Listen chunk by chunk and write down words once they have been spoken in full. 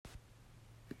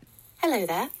Hello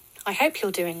there, I hope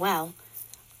you're doing well.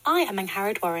 I am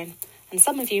Angharad Warren, and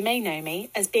some of you may know me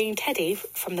as being Teddy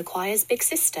from the choir's big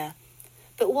sister.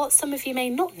 But what some of you may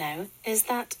not know is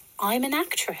that I'm an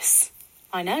actress.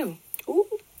 I know. Ooh,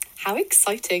 how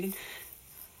exciting.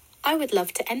 I would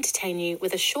love to entertain you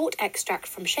with a short extract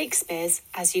from Shakespeare's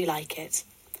As You Like It.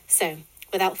 So,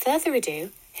 without further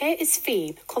ado, here is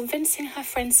Phoebe convincing her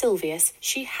friend Silvius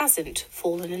she hasn't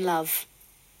fallen in love.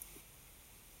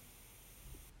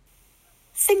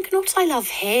 Think not I love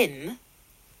him,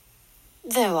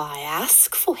 though I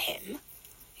ask for him.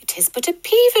 It is but a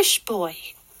peevish boy.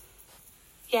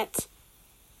 Yet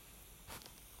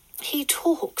he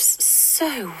talks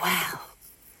so well.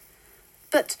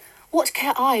 But what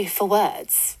care I for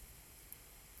words?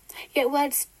 Yet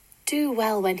words do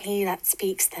well when he that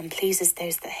speaks them pleases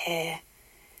those that hear.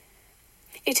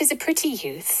 It is a pretty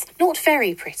youth, not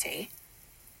very pretty,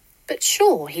 but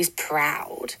sure he's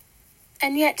proud,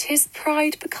 and yet his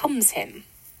pride becomes him.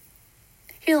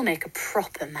 He'll make a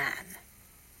proper man.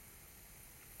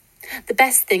 The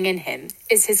best thing in him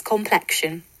is his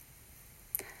complexion,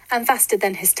 and faster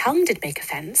than his tongue did make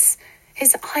offence,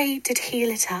 his eye did heal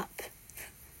it up.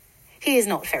 He is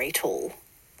not very tall,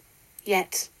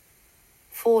 yet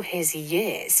for his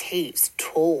years he's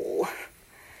tall.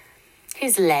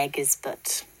 His leg is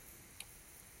but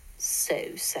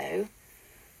so,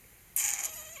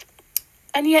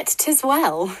 and yet 'tis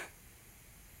well.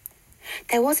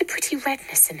 There was a pretty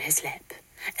redness in his lip,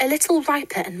 a little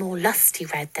riper and more lusty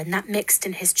red than that mixed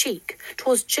in his cheek.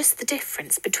 'Twas just the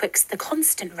difference betwixt the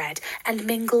constant red and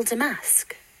mingled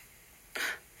damask.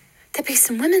 There be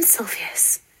some women,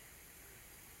 Silvius.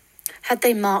 Had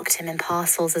they marked him in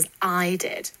parcels as I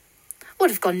did, would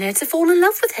have gone near to fall in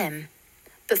love with him.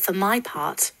 But for my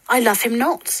part, I love him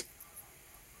not,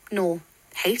 nor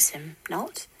hate him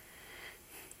not.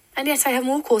 And yet I have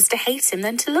more cause to hate him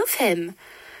than to love him.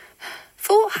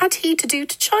 For what had he to do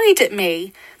to chide at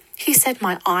me? He said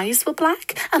my eyes were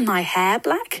black and my hair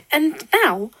black, and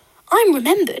now I'm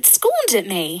remembered scorned at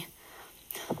me.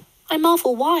 I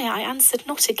marvel why I answered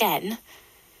not again.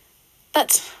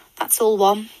 But that's all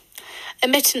one.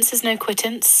 Admittance is no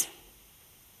quittance.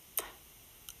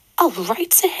 I'll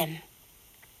write to him.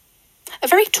 A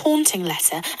very taunting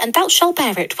letter, and thou shalt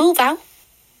bear it, wilt thou?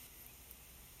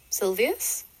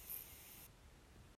 Silvius?